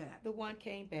came back. The one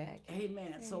came back.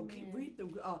 Amen. So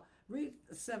read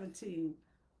 17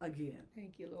 again.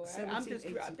 Thank you, Lord.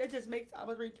 17, That just makes, I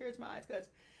was really tears in my eyes, because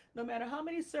no matter how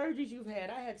many surgeries you've had,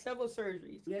 I had several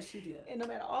surgeries. Yes, you did. And no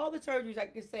matter all the surgeries, I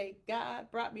can say,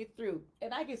 God brought me through.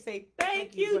 And I can say,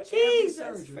 thank you, for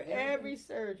Jesus, for every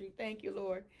surgery. Thank you,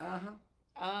 Lord.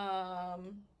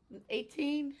 17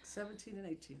 18. and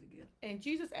 18 again. And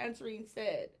Jesus answering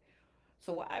said,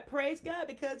 So I praise God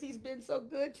because he's been so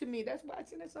good to me. That's why I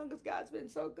sing that song, because God's been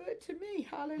so good to me.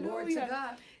 Hallelujah. Glory to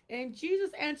God. And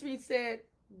Jesus answered me and said,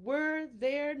 were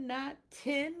there not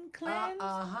 10 cleansed?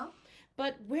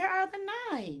 But where are the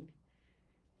 9?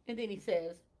 And then he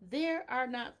says, there are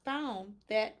not found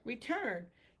that return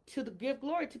to give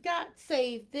glory to God,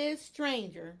 save this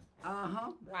stranger.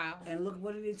 Wow. And look,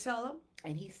 what did he tell him?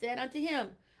 And he said unto him,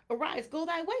 arise, go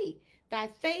thy way. Thy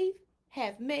faith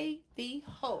hath made thee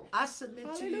whole. I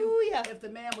submit to you, if the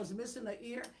man was missing an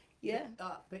ear, the ear,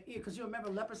 because you remember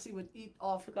leprosy would eat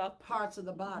off parts of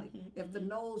the body. If the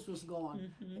nose was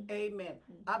gone, amen.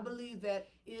 I believe that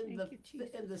in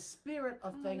the spirit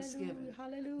of Thanksgiving,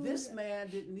 this man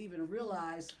didn't even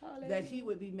realize that he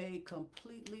would be made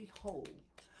completely whole.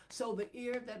 So the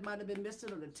ear that might have been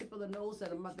missing, or the tip of the nose that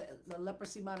the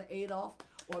leprosy might have ate off,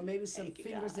 or maybe some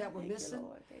fingers that were missing,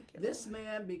 this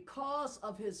man, because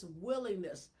of his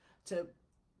willingness to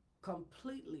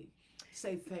completely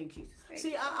say thank you.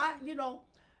 See, I you know,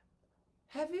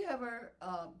 have you ever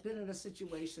been in a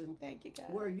situation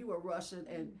where you were rushing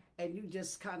and you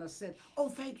just kind of said, oh,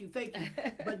 thank you,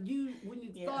 but when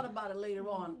you thought about it later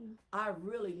on, I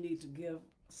really need to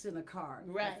send a card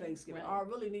for Thanksgiving. Or I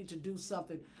really need to do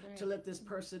something to let this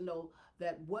person know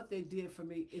that what they did for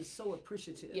me is so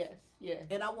appreciative.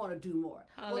 And I want to do more.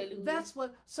 Hallelujah. Well, that's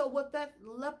what that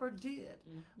leper did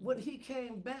when he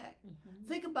came back.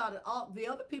 Think about it. All the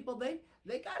other people,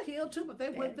 they got healed too, but they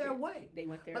went their way.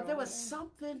 But there was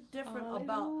something different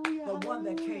about the one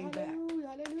that came back.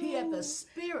 He had the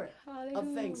spirit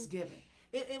of thanksgiving.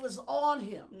 It was on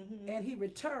him, and he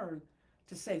returned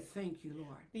to say thank you,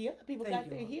 Lord. The other people got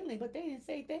their healing, but they didn't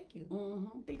say thank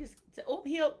you. They just said, oh,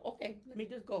 healed. Okay, let me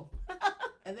just go.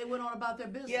 And they went on about their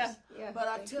business. But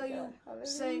I tell you,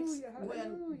 saints,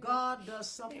 when God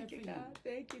does something for you,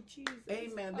 thank you, Jesus.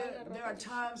 Amen. There are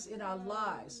times in our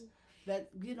lives that,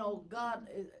 you know, God,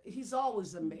 he's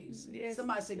always amazing.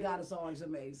 Somebody say God is always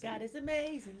amazing. God is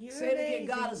amazing. Say it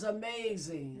again, God is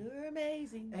amazing. You're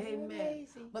amazing. Amen. You're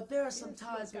amazing. But there are some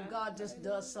times when God just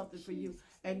does something for you,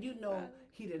 and you know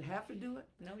he didn't have to do it.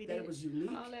 No, he that didn't. It was unique.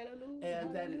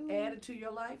 And that it added to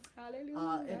your life.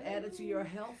 It added to your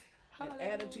health. It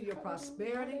added to your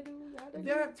prosperity.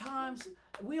 There are times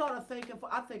we ought to thank him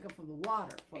for. I thank him for the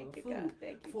water, for the food,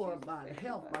 for my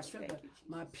health, my strength,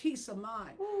 my peace of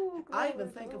mind. I even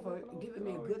thank him for giving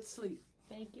me a good sleep.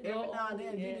 Every now and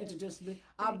then, you need to just be.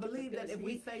 I believe that if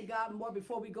we thank God more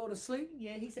before we go to sleep,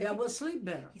 he said we'll sleep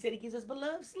better. He said he gives us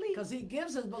beloved sleep. Because he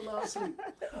gives us beloved sleep.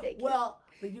 Well,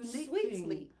 the unique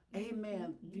thing,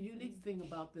 amen, the unique thing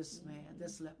about this man,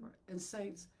 this leper, and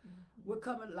saints, we're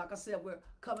coming, like I said, we're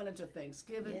coming into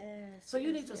Thanksgiving. So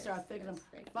you need to start thinking,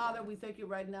 Father, we thank you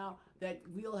right now that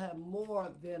we'll have more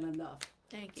than enough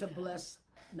to bless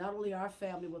not only our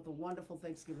family with a wonderful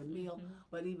Thanksgiving meal,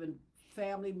 but even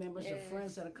family members and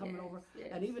friends that are coming over.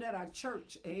 And even at our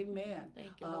church, amen,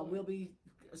 we'll be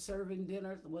serving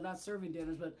dinners. Well, not serving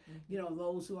dinners, but, you know,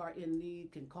 those who are in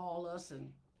need can call us, and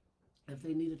if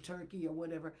they need a turkey or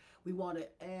whatever, we want to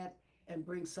add and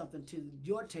bring something to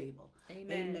your table.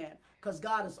 Amen. Because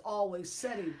God is always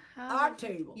setting our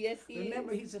table. Yes, he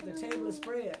Remember, is. he said the table is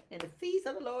spread. And the feast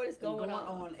of the Lord is going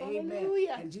on. Amen.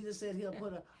 And Jesus said he'll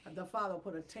the Father will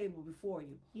put a table before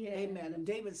you. Amen. And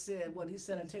David said, he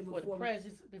said a table before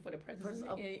the presence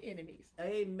of enemies.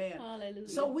 Amen. Hallelujah.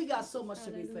 So we got so much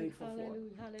to be thankful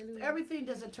for. Hallelujah. Everything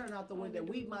doesn't turn out the way that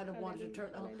we might have wanted to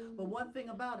turn out. But one thing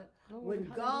about it,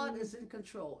 when God is in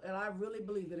control, and I really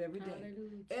believe it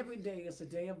every day is a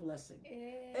day of blessing.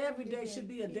 Every day should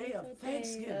be a day of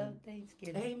Thanksgiving.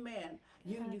 Amen.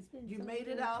 You made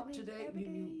it out today.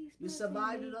 You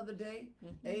survived another day.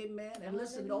 Amen. And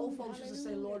listen, the old folks used to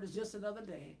say, Lord, it's just another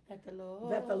day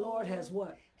that the Lord has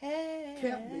what?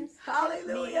 Kept me.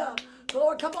 Hallelujah.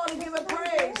 Lord, come on and give him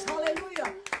praise.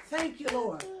 Hallelujah. Thank you,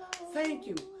 Lord. Thank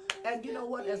you. And you know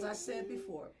what? As I said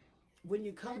before, when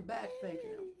you come back thanking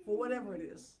him for whatever it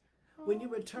is, when you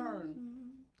return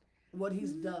what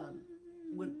he's done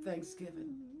with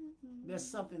Thanksgiving, there's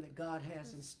something that God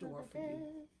has in store for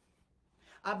you.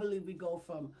 I believe we go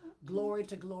from glory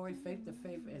to glory, faith to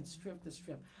faith, and strength to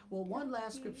strength. Well, one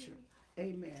last scripture,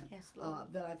 amen,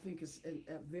 that I think is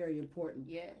very important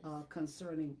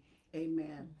concerning,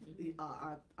 amen,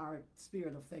 our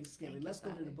spirit of Thanksgiving. Let's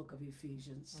go to the book of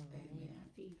Ephesians.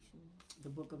 Amen. The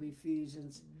book of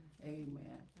Ephesians.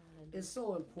 Amen. It's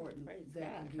so important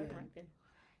that, again,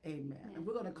 amen. And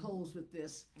we're going to close with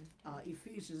this,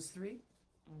 Ephesians 3.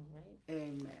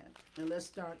 Amen. And let's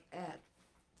start at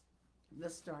the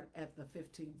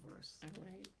 15th verse.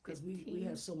 Because we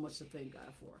have so much to thank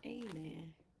God for.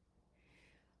 Amen.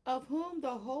 of whom the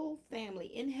whole family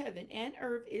in heaven and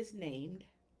earth is named,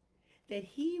 that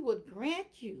he would grant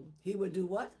you, He would do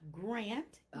what?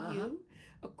 grant you,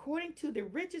 according to the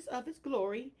riches of his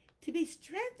glory, to be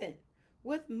strengthened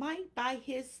with might by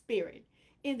his Spirit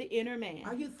in the inner man.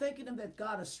 Are you thanking him that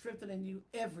God is strengthening you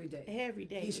every day? Every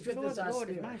day. He strengthens our Lord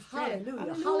is spirit. my strength.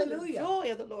 Hallelujah. The Hallelujah.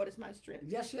 joy of the Lord is my strength.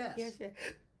 Yes, yes. Yes, yes.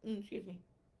 Excuse me.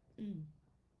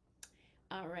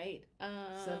 All right.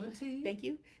 17. Thank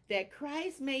you. That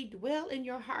Christ may dwell in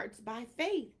your hearts by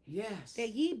faith. Yes. That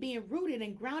ye, being rooted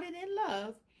and grounded in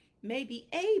love, may be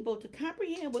able to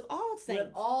comprehend with all saints.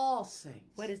 With all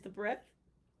saints. What is the breadth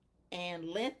and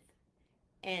length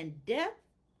and depth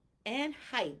and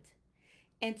height,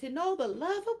 and to know the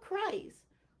love of Christ,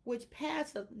 which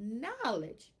passeth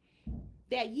knowledge,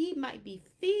 that ye might be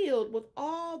filled with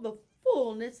all the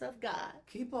fullness of God.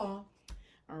 Keep on.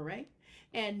 All right.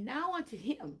 And now unto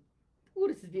him, oh,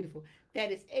 this is beautiful,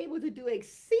 that is able to do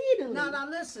exceedingly. Now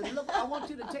listen. Look, I want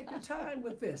you to take your time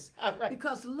with this. All right.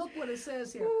 Because look what it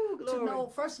says here. Ooh, To glory. know,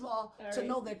 first of all, to right.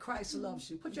 know that Christ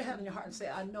loves you. Put your hand on your heart and say,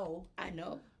 I know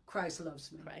Christ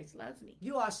loves me. Christ loves me.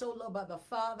 You are so loved by the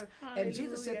Father. And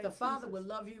Jesus said, Hallelujah, the Father Jesus. will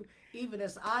love you even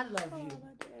as I love you. Oh,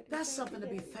 my daddy. That's Thank something you,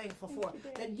 to be Daddy. thankful Thank for. you,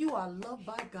 Daddy. That you are loved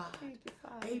by God. Thank you,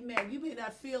 Father. Amen. You may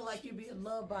not feel like you're being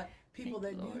loved by people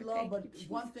Thank that you, you Lord. love, Thank but you,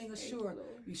 one Jesus. thing Thank assured, you,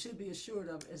 Lord. you should be assured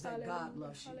of is that God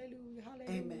loves you. Hallelujah.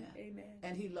 Hallelujah. Amen. Amen.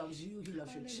 And he loves you. He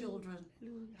loves your Hallelujah. children.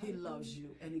 Hallelujah. He loves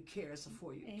you and he cares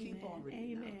for you. Keep on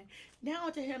reading. Amen. Now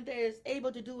unto him that is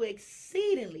able to do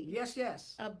exceedingly, Yes,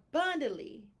 yes.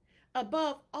 abundantly,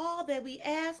 above all that we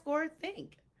ask or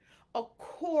think,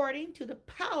 according to the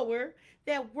power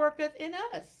that worketh in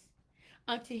us.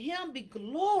 Unto him be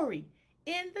glory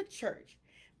in the church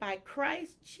by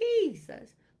Christ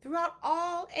Jesus throughout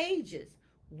all ages,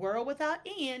 world without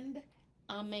end.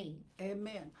 Amen.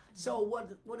 Amen. So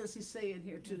what does he say in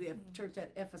here to the church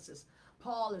at Ephesus?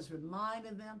 Paul is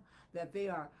reminding them that they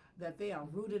are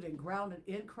rooted and grounded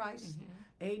in Christ.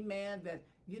 Amen. That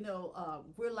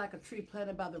we're like a tree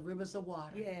planted by the rivers of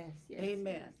water. Yes.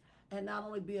 Amen. Yes. And not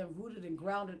only being rooted and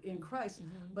grounded in Christ,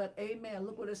 but amen.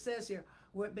 Look what it says here.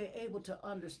 We're being able to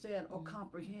understand or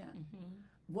comprehend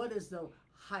what is the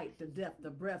height, the depth, the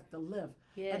breadth, the length,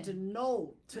 and to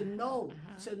know, to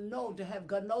have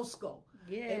gnosko.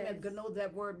 Yes. Amen. Gno,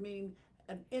 that word means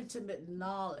an intimate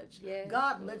knowledge. Yes.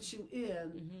 God lets you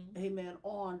in, amen,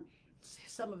 on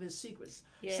some of his secrets,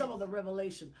 some of the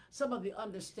revelation, some of the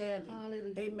understanding,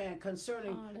 Hallelujah. amen,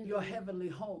 concerning Hallelujah. your heavenly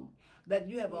home. That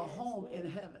you have a home in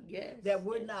heaven. Yes. That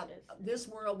we're not, this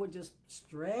world, we're just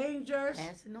strangers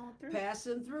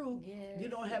passing through. Yes. You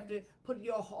don't have to put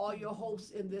all your hopes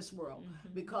in this world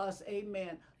because,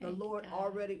 amen, the Lord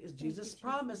already, is Jesus'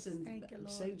 promise in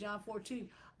St. John 14,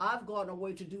 I've gone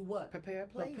away to do what? Prepare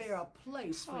a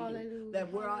place For you.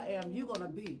 That where I am, you're going to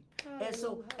be. And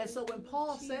so when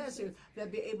Paul says here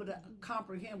that be able to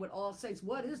comprehend with all saints,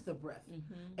 what is the breadth?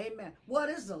 Amen. What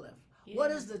is the length? Yes.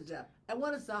 What is the depth? And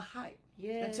what is the height?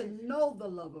 Yes. And to know the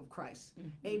love of Christ.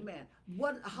 Amen.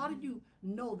 How do you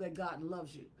know that God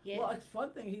loves you? Yes. Well, it's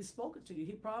one thing, he's spoken to you.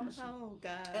 He promised you. Oh,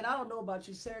 God. And I don't know about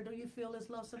you, Sarah. Do you feel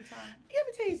his love sometimes? Let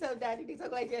me tell you something, Daddy. So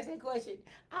glad you asked that question.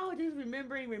 I was just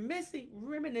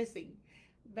reminiscing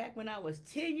back when I was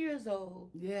 10 years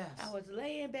old. Yes. I was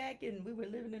laying back and we were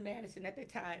living in Madison at the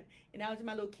time. And I was in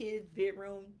my little kid's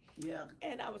bedroom. Yeah.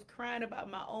 And I was crying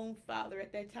about my own father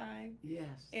at that time.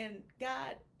 Yes. And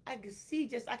God, I could see,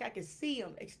 just like I could see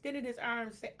him extending his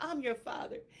arms, say, I'm your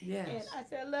father. Yes. And I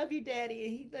said, I love you, Daddy.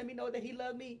 And he let me know that he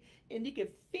loved me. And you could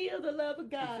feel the love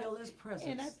of God. You feel his presence.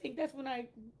 And I think that's when I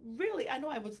know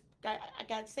I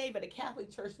got saved at a Catholic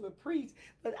church through a priest.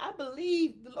 But I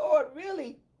believe the Lord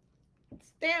really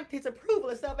stamped his approval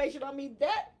of salvation on me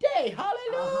that day.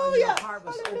 Hallelujah. Your heart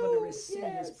was open to receive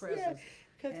his presence.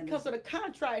 Because it comes with a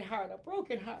contrite heart, a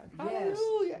broken heart. Yes,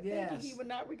 Hallelujah. yes. Thank you, he would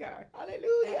not regard.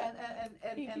 Hallelujah.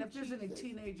 And if there's any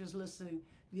teenagers listening,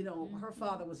 her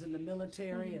father was in the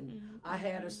military and I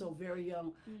had her so very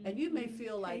young. And you may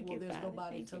feel like, there's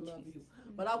nobody to love you.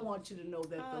 But I want you to know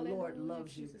that the Lord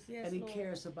loves you and he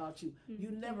cares about you. You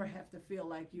never have to feel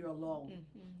like you're alone.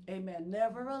 Amen.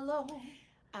 Never alone.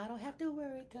 I don't have to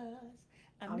worry because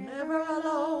I'm never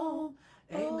alone.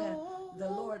 Amen. The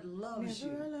Lord loves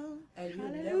you. And you're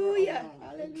never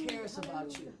alone. He cares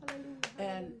about you.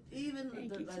 And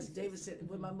even as David said,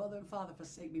 when my mother and father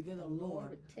forsake me, then the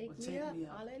Lord will take me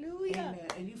up. Hallelujah. Amen.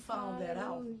 And you found that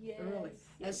out early.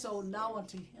 And so now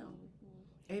unto him.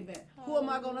 Amen. Who am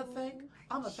I going to thank?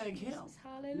 I'm going to thank him.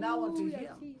 Now unto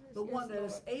him, the one that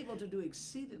is able to do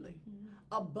exceedingly,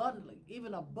 abundantly,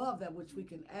 even above that which we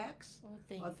can ask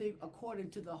thank or think, according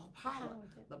to the power.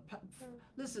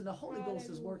 Listen, the Holy Ghost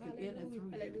is working in and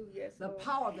through you. Yes, The Lord.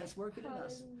 power that's working in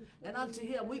us. Hallelujah. And unto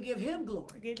him, we give him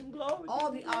glory. Give him glory.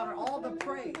 All the honor, all the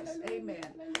praise. Hallelujah.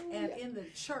 Amen. And in the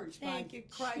church, by Thank you,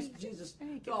 Christ Jesus,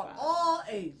 Thank you, throughout Father. all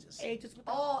ages. Ages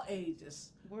without, All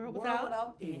ages. world World without,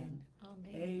 without end.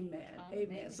 Amen. Amen.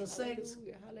 Amen. So, saints,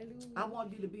 Hallelujah. Hallelujah. I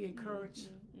want you to be encouraged.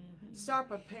 Mhm. Start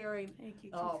preparing Thank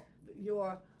you,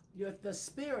 the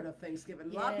spirit of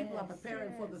Thanksgiving. A lot of people are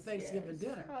preparing for the Thanksgiving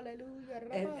dinner. Hallelujah.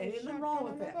 And ain't nothing wrong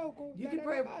with that. You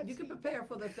can prepare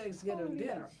for the Thanksgiving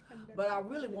dinner. But I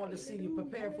really want to see you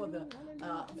prepare for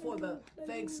the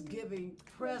Thanksgiving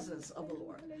presence of the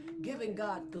Lord, giving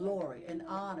God glory and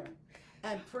honor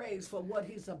and praise for what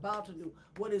he's about to do,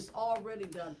 what he's already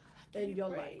done in your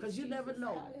life. Because you never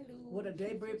know what a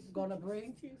day is going to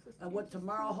bring and what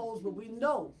tomorrow holds, but we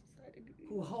know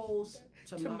who holds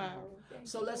tomorrow.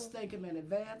 So let's thank him in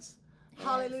advance.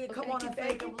 Hallelujah. Come on and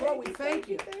thank him. Lord, we thank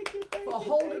you for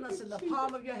holding us in the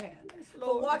palm of your hand,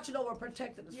 for watching over,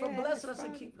 protecting us, for blessing us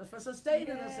and keeping us, for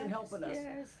sustaining us and helping us,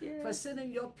 for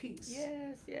sending your peace,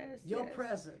 your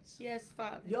presence,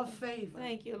 Father, your favor,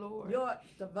 thank you, Lord, your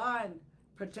divine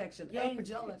protection,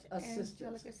 angelic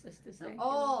assistance, and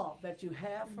all that you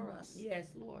have for us. Yes,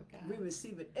 Lord God. We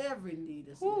receive it. Every need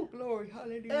is Oh, met. glory,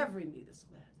 hallelujah. Every need is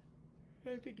met.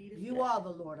 You are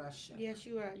the Lord our shepherd. Yes,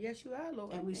 you are. Yes, you are,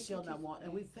 Lord. And we shall not want.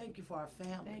 And we thank you for our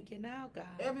family. Thank you now, God.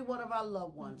 Every one of our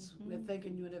loved ones, we're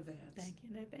thanking you in advance. Thank you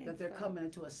in advance. That they're coming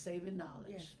into a saving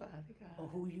knowledge yes, Father God. of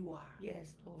who you are.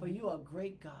 Yes, Lord. For you are a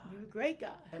great God. You're a great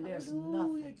God. And there's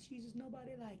Hallelujah, nothing. Jesus,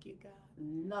 nobody like you, God.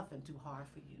 Nothing too hard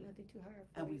for you. Nothing too hard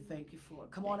for And we you. thank you for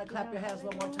it. Come on and clap your hands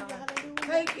one more time. Hallelujah.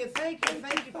 Thank you, thank you,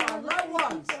 thank you for our loved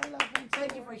ones.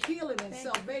 Thank you for Lord. healing and Thank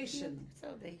you for salvation.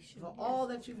 Salvation. For yes. all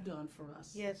that you've done for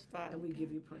us. Yes, Father. And we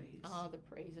give you praise. All the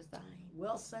praise is thine.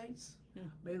 Well, saints,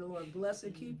 may the Lord bless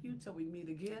and keep you till we meet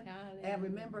again. Hallelujah. And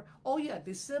remember,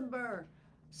 December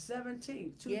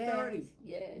 17th, 2:30.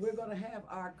 Yes. We're going to have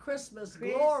our Christmas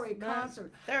Glory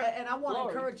concert. And I want to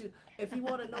encourage you, if you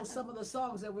want to know some of the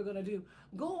songs that we're going to do,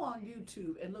 go on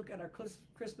YouTube and look at our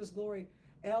Christmas Glory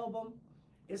album.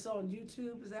 It's on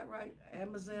YouTube, is that right?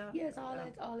 Amazon? Yes, all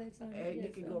that's on And you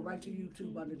can go right to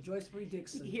YouTube under Joyce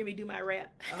Dixon. You can hear me do my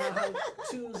rap.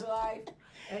 Choose life.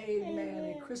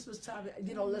 Amen. And Christmas time,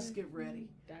 let's get ready.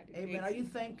 Amen. Are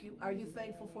you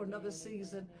thankful for another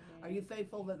season? Are you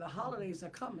thankful that the holidays are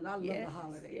coming? I love the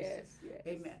holidays. Yes.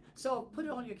 Amen. So put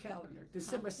it on your calendar,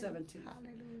 December 17th.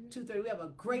 Hallelujah. 2:30. We have a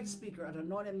great speaker, an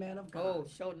anointed man of God. Oh,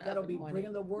 show enough. That'll be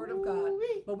bringing the word of God.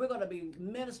 But we're going to be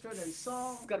ministering in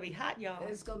song. It's going to be hot, y'all.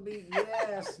 It's going to be,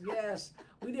 yes.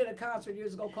 We did a concert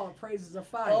years ago called Praises of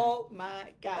Fire. Oh,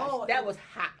 my gosh. Oh, that was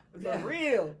hot. For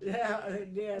real.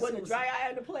 Yes. Wasn't a dry eye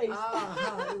in the place.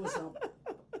 It was an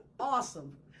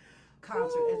awesome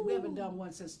concert. And we haven't done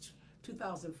one since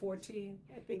 2014,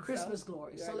 Christmas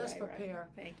Glory. So let's prepare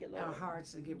our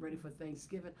hearts and get ready for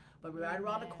Thanksgiving. But right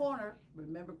around the corner,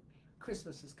 remember,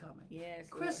 Christmas is coming. Yes.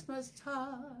 Christmas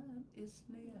time is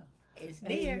near. It's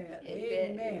near.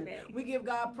 Amen. We give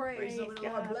God praise. So the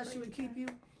Lord bless you and keep you.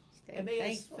 And may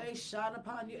his face shine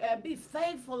upon you. And be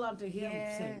thankful unto him.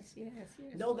 Yes.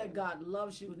 Know that God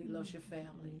loves you and he loves your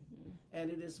family.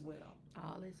 And it is well.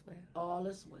 All is well. All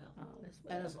is well.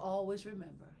 And as always,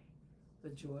 remember, the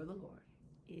joy of the Lord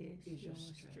is your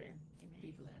strength.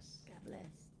 Be blessed. God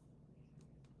bless.